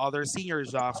jocks or other senior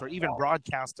jocks or even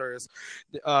broadcasters,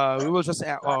 we will just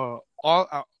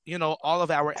all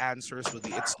of our answers would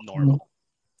be it's Mm, normal.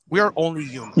 We are only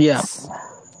yeah. humans.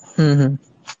 Hmm.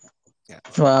 Yeah.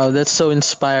 Wow, that's so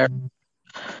inspiring.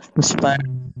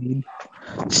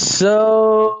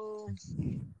 So,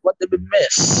 what did we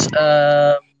miss?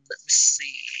 Let me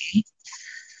see.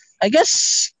 I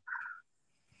guess.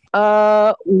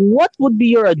 What would be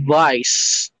your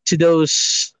advice to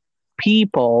those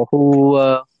people who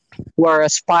are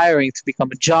aspiring to become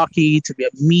a jockey, to be a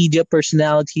media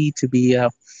personality, to be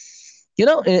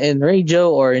in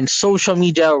radio or in social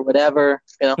media or whatever?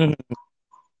 Yeah.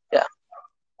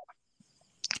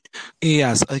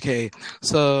 Yes, okay.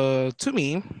 So to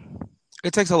me,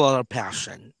 it takes a lot of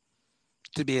passion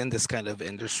to be in this kind of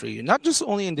industry. Not just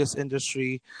only in this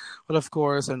industry, but of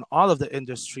course in all of the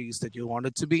industries that you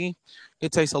wanted to be.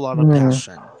 It takes a lot of Mhm.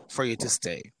 passion for you to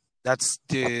stay. That's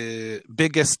the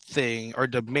biggest thing or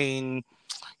the main,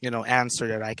 answer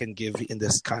that I can give in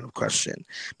this kind of question.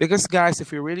 Because guys,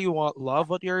 if you really love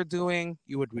what you're doing,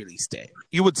 you would really stay.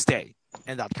 You would stay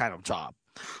in that kind of job.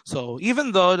 So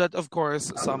even though that, of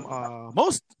course, some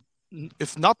most,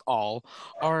 if not all,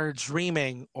 are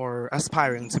dreaming or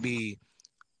aspiring to be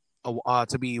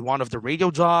one of the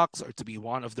radio jocks or to be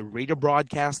one of the radio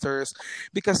broadcasters,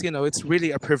 because it's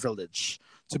really a privilege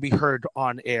to be heard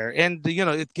on air, and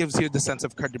it gives you the sense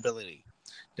of credibility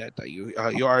that you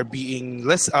are being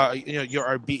you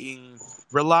are being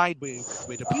relied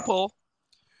with the people,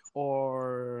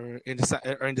 or in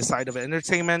the side of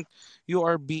entertainment, you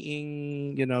are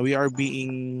being we are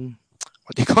being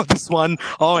what do you call this one?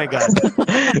 Oh my god.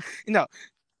 you know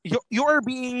you are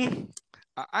being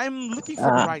I'm looking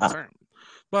for the right Uh, term,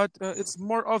 but it's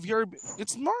more of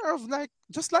like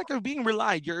just like you're being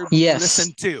relied, you're being yes.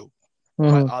 listened to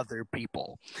by Mhm. other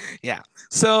people. Yeah.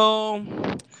 So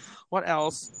what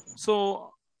else?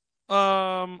 So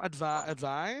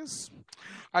advice.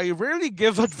 I rarely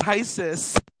give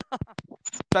advices,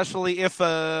 especially if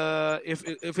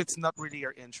it's not really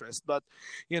your interest. But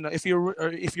if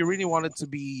you really wanted to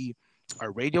be a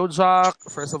radio jock,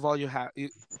 first of all,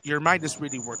 your mind is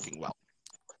really working well.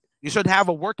 You should have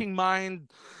a working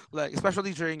mind, like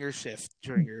especially during your shift,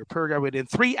 during your program, within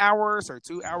 3 hours or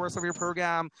 2 hours of your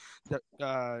program. That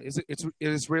it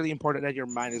is really important that your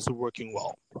mind is working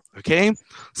well. Okay.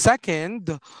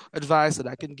 Second advice that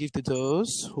I can give to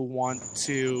those who want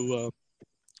to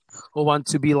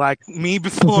be like me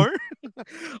before,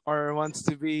 or wants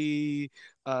to be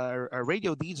a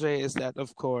radio DJ is that,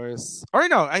 of course, or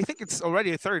no, I think it's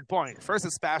already a third point. First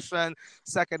is passion.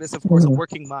 Second is, of course, a Mhm.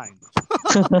 working mind.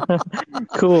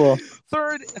 Cool.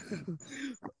 Third,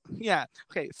 yeah,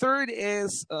 okay. Third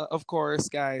is, of course,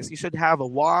 guys, you should have a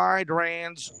wide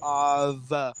range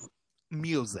of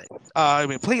music. I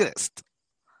mean, playlist.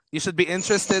 You should be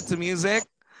interested to music,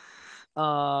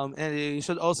 and you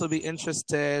should also be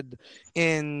interested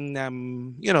in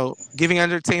giving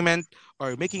entertainment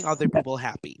or making other people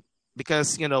happy,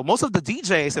 because most of the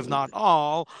DJs, if not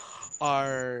all,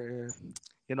 are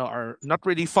are not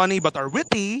really funny but are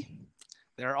witty.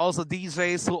 There are also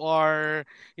DJs who are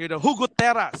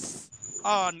hugoteras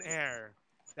on air.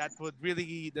 That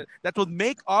would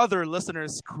make other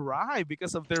listeners cry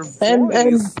because of their And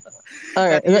voice. all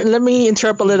right, That you let me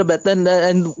interrupt a little Mhm. bit.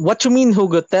 And what you mean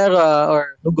hugotera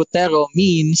or hugotero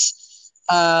means,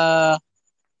 uh,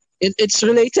 it's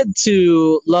related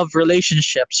to love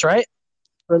relationships, right?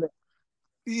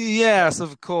 Yes,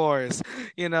 of course.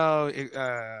 Yeah,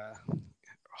 yeah,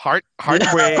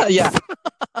 Heartbreaks, yeah.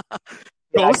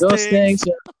 Those things. ghostings,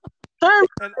 Yeah. Term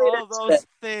and related all to it. those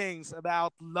things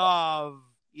about love.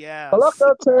 Yes.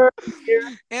 Colloquial term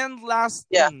here. And last,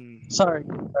 Yeah. Sorry.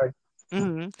 Sorry.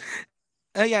 mhm.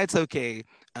 Yeah, it's okay.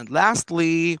 And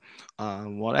lastly,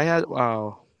 what I had,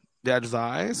 the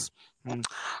advice, mm,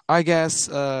 I guess,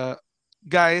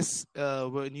 guys,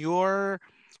 when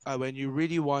you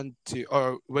really want to,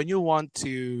 or when you want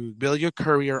to build your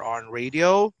career on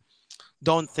radio,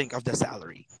 don't think of the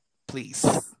salary, please.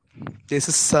 This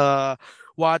is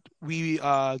what we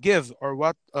give, or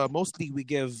what mostly we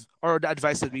give, or the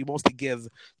advice that we mostly give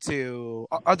to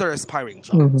other aspiring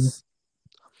Hmm. jobs.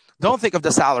 Don't think of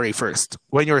the salary first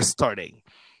when you're starting,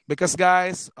 because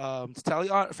guys, to tell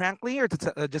you frankly, or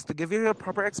just to give you a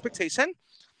proper expectation,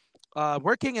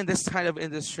 working in this kind of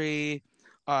industry,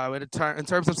 in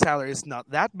terms of salary, is not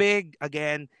that big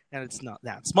again, and it's not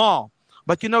that small.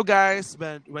 But guys,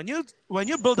 when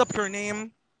you build up your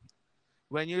name,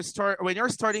 when you're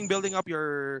starting building up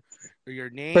your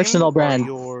name, Personal or brand.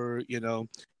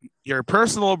 your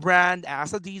personal brand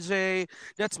as a DJ,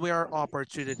 that's where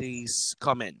opportunities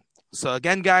come in. So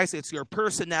again, guys, it's your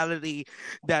personality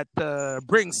that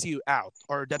brings you out,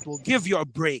 or that will give you a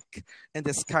break in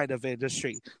this kind of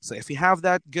industry. So if you have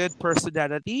that good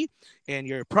personality in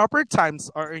your proper times,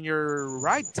 or in your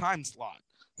right time slot,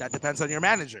 that depends on your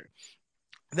manager.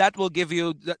 That will give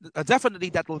you definitely,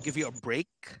 that will give you a break,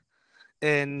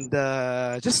 and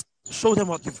just show them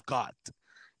what you've got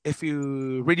if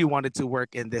you really wanted to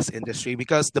work in this industry,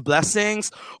 because the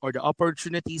blessings or the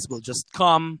opportunities will just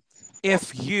come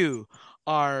if you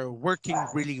are working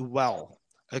really well.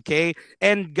 Okay.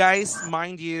 And guys,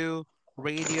 mind you,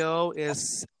 radio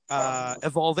is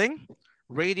evolving.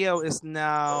 Radio is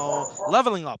now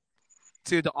leveling up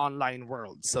to the online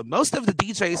world. So most of the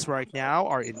DJs right now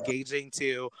are engaging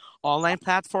to online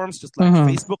platforms, just like Hmm.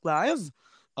 Facebook Live,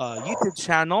 YouTube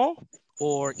channel,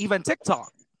 or even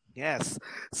TikTok. Yes.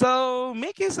 So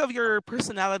make use of your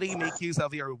personality, make use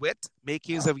of your wit, make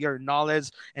use of your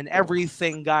knowledge and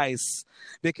everything, guys.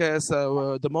 Because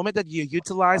the moment that you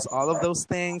utilize all of those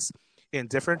things in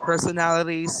different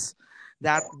personalities,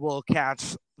 that will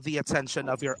catch the attention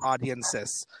of your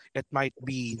audiences. It might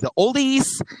be the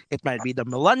oldies, it might be the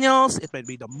millennials, it might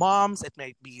be the moms, it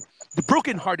might be the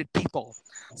broken-hearted people.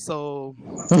 So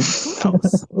who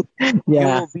knows? You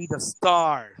Yeah. will be the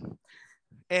star.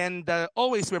 And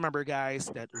always remember, guys,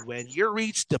 that when you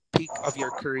reach the peak of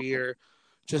your career,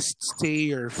 just stay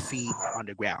your feet on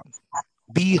the ground.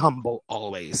 Be humble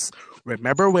always.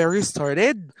 Remember where you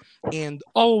started, and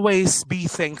always be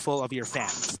thankful of your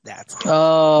fans. That's it.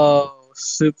 Oh,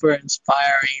 super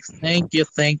inspiring. Thank you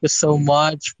so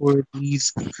much for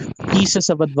these pieces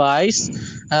of advice.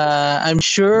 I'm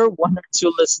sure one or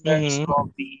two listeners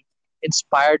will Hmm. be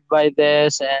inspired by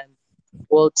this and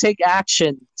will take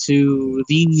action to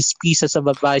these pieces of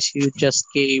advice you just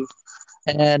gave,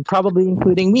 and probably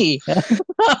including me.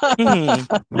 Hmm.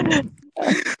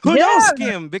 Who knows, Yeah.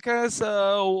 Kim? Because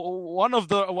one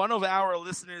of our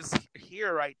listeners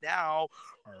here right now,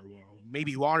 or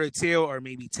maybe one or two, or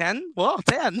maybe 10. Well,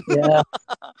 10 Yeah.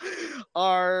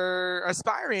 are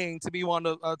aspiring to be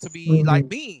to be like Mhm.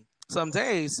 me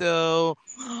someday. So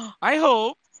I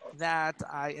hope that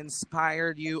I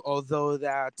inspired you, although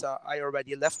that I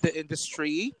already left the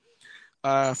industry.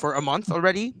 for a month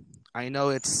already. I know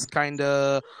it's kind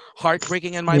of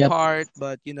heartbreaking in my Yep. part,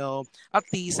 but at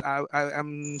least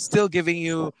I'm still giving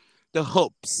you the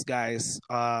hopes, guys.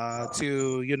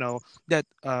 To that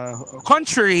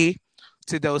contrary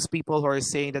to those people who are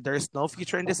saying that there is no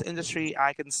future in this industry,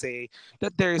 I can say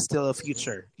that there is still a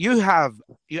future. You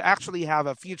actually have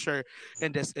a future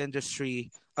in this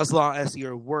industry as long as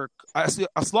you work as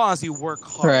long as you work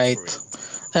hard Right. for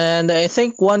it. And I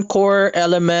think one core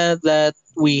element that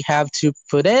we have to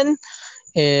put in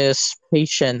is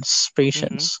patience. Mm-hmm.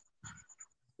 Patience.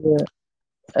 Yeah.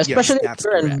 Yes, Especially if that's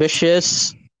you're correct.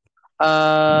 ambitious.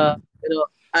 Uh,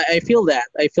 I feel that.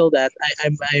 I feel that.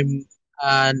 I'm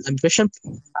an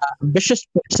ambitious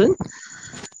person,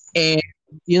 and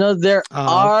there Uh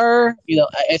are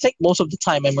I think most of the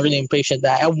time I'm really impatient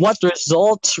that I want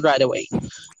results right away.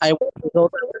 I want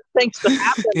results. I want things to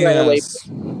happen right away, yes.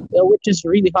 which is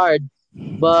really hard.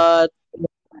 But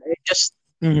I just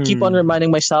keep on Mm-hmm.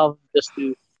 reminding myself just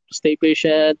to stay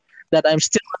patient. That I'm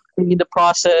still learning in the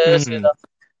process. Mm-hmm.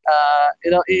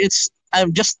 It's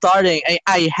I'm just starting.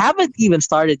 I haven't even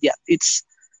started yet. It's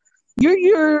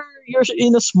you're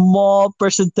in a small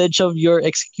percentage of your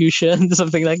execution,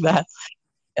 something like that.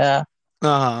 Yeah,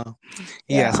 Uh-huh.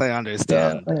 yeah. Yes, I So,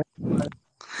 understand.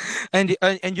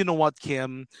 And you know what,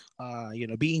 Kim?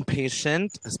 Being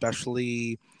patient,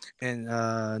 especially in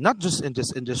not just in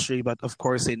this industry, but of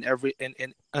course in every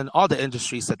in all the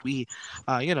industries that we,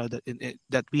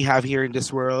 that we have here in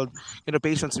this world.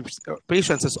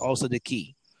 Patience is also the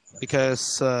key. Because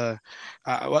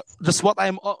just what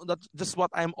I'm all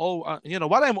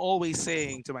what I'm always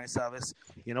saying to myself is,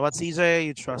 you know what, CJ,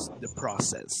 you trust the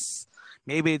process.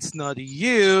 Maybe it's not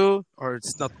you, or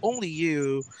it's not only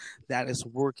you that is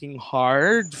working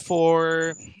hard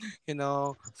for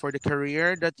the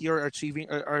career that you're achieving,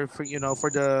 or for for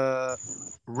the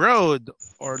road,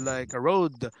 or like a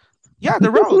road, yeah, the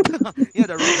road, yeah,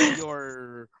 the road that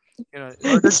you're,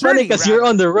 or the it's funny journey because you're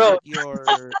on rather the road. that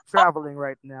you're traveling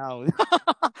right now.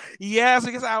 Yes,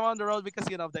 because I'm on the road because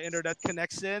of the internet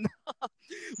connection.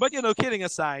 But kidding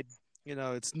aside,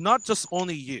 it's not just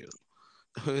only you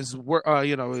is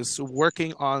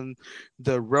working on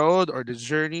the road or the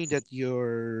journey that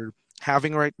you're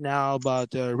having right now.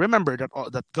 But remember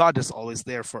that God is always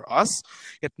there for us.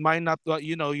 It might not,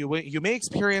 you may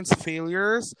experience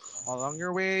failures along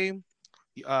your way.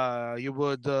 You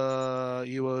would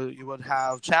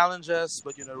have challenges,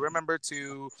 but remember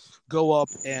to go up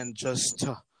and just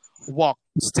walk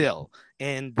still.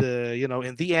 And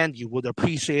in the end, you would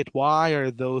appreciate why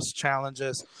are those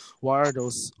challenges, why are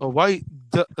those, why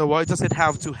does it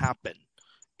have to happen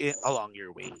along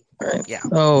your way? Right. Yeah.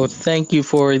 Oh, thank you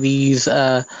for these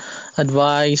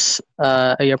advice.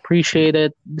 I appreciate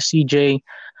it, CJ.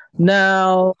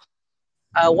 Now,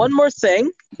 one more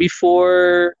thing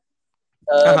before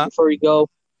Uh huh. before we go.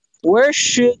 Where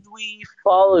should we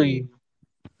follow you?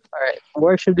 All right.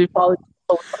 Where should we follow you?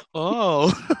 Oh,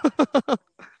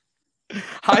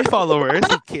 hi followers,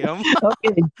 Kim.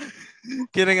 Okay.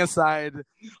 Kidding aside.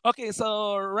 Okay,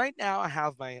 so right now I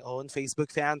have my own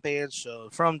Facebook fan page. So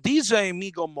from DJ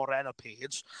Migo Moreno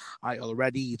page, I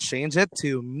already changed it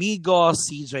to Migo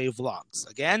CJ Vlogs.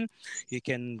 Again, you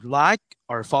can like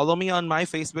or follow me on my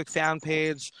Facebook fan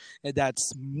page. And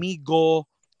that's Migo,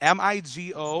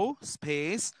 Migo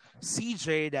space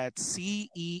CJ, that's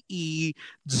CEEJAY.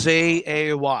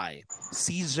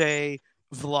 CJ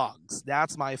Vlogs.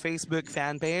 That's my Facebook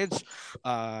fan page.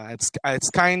 It's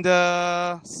kind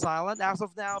of silent as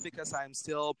of now because I'm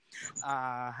still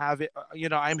having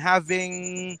I'm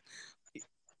having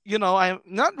I'm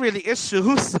not really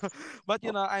issues, but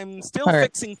I'm still All right.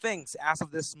 fixing things as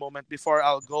of this moment before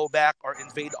I'll go back or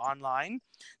invade online.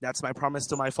 That's my promise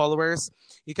to my followers.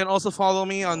 You can also follow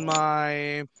me on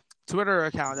my Twitter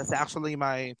account. That's actually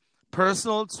my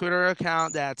personal Twitter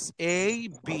account. That's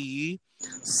ABC,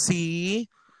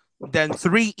 then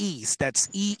three E's. That's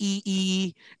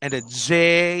EEE, and then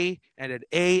J, and then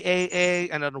AAA,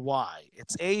 and then Y.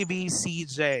 It's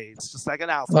ABCJ. It's just like an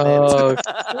alphabet. Oh,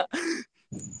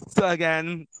 So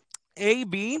again, A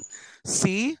B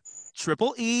C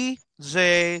triple E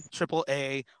J triple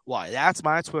A Y. That's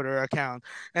my Twitter account.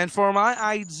 And for my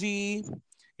IG,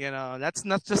 that's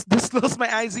not just disclose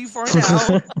my IG for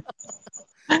now.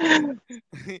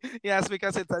 Yes,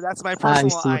 because that's my I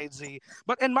personal see. IG.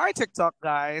 But in my TikTok,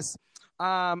 guys,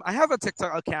 I have a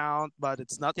TikTok account, but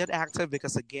it's not yet active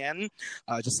because, again,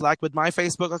 just like with my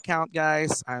Facebook account,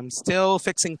 guys, I'm still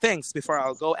fixing things before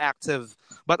I'll go active.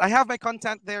 But I have my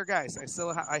content there, guys.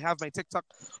 I have my TikTok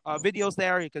videos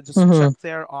there. You can just check Mm-hmm.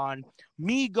 there on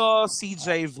Migo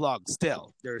CJ Vlog.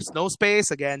 Still, there's no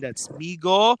space. Again, that's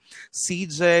Migo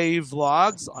CJ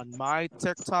Vlogs on my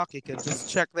TikTok. You can just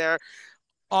check there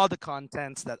all the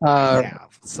contents that I Uh,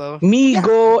 have. So yeah,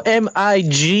 Migo,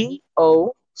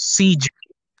 MIGO CJ. yes,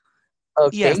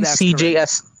 Okay, that's correct.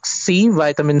 CJSC,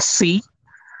 vitamin C,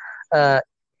 uh,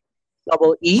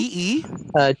 double E, EE.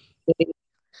 uh,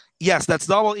 Yes, that's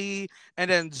double E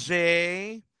and then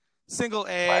J, single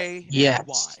A, and yes,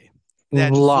 Y.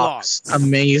 Then vlogs. vlogs.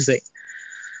 Amazing.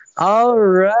 All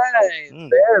right, Mm.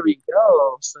 there we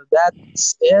go. So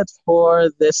that's it for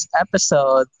this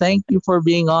episode. Thank you for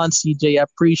being on, CJ. I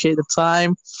appreciate the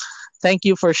time. Thank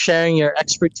you for sharing your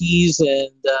expertise,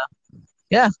 and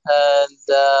yeah, and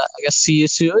I guess see you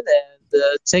soon,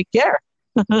 and take care.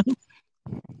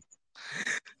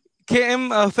 Kim,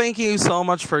 thank you so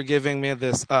much for giving me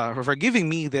this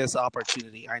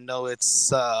opportunity. I know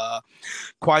it's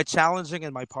quite challenging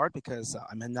in my part because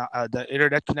the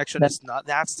internet connection That, is not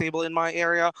that stable in my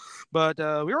area, but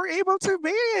we were able to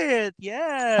make it.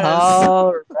 Yes,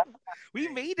 all we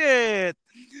made it.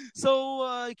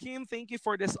 So, Kim, thank you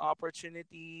for this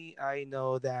opportunity. I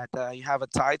know that you have a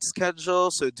tight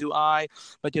schedule, so do I.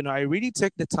 But I really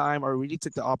took the time, or really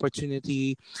took the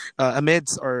opportunity,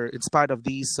 amidst or in spite of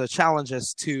these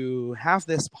challenges, to have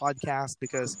this podcast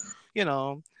because, you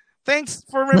know, thanks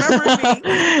for remembering me.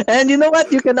 right. And you know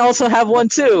what? You can also have one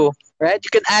too, right? You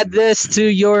can add this to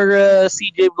your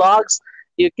CJ vlogs.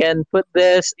 You can put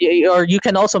this, or you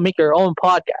can also make your own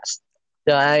podcast.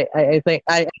 So I think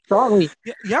I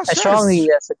Yes, strongly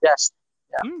yes. suggest.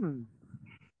 Mm.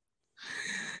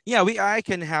 Yeah, we I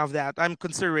can have that. I'm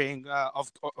considering,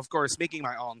 of course, making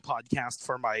my own podcast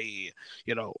for my,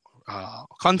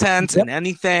 content Yep. and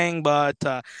anything. But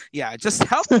yeah, just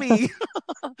help me.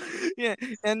 Yeah,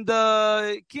 and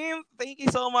Kim, thank you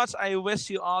so much. I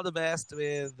wish you all the best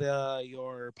with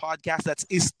your podcast. That's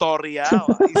Istorya.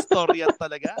 Istorya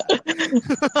talaga.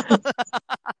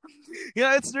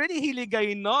 Yeah, it's really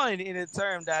hiligaynon in a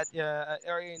term that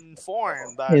or in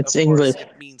form, but It's of course English.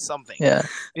 it means something. Yeah.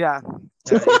 Yeah,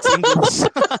 it's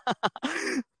English.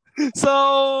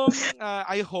 So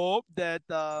I hope that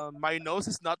my nose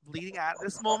is not bleeding at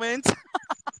this moment.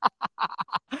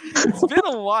 It's been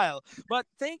a while, but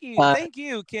Uh, thank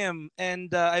you, Kim,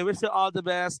 and I wish you all the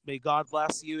best. May God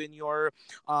bless you in your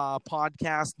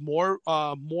podcast. More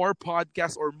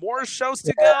podcasts or more shows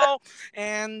to yeah. go,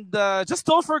 and just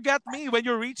don't forget me when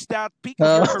you reach that peak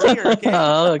of your career. Okay?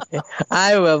 Okay.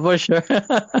 I will for sure.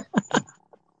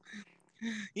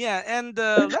 Yeah, and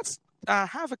let's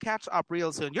have a catch up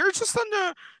real soon. You're just on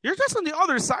the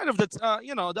other side of the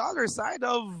other side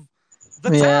of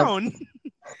the Yeah. town.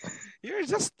 You're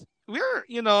just we're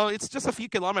it's just a few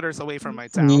kilometers away from my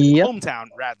Yep. hometown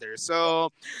rather. So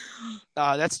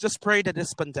let's just pray that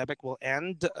this pandemic will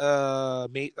end.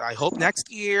 I hope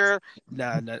next year.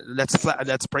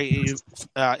 Let's pray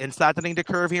in flattening the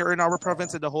curve here in our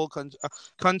province, in the whole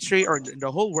country, or in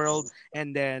the whole world,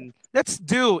 and then let's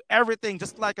do everything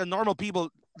just like normal people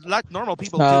do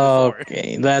before.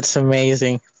 Okay, that's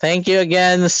amazing. Thank you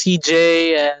again,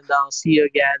 CJ, and I'll see you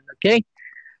again. Okay.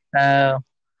 Uh,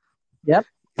 yep.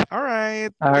 All right.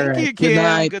 All Thank right. you, Good Kim.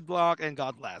 night. Good luck and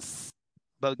God bless.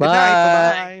 But good night. Bye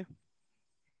Bye. bye.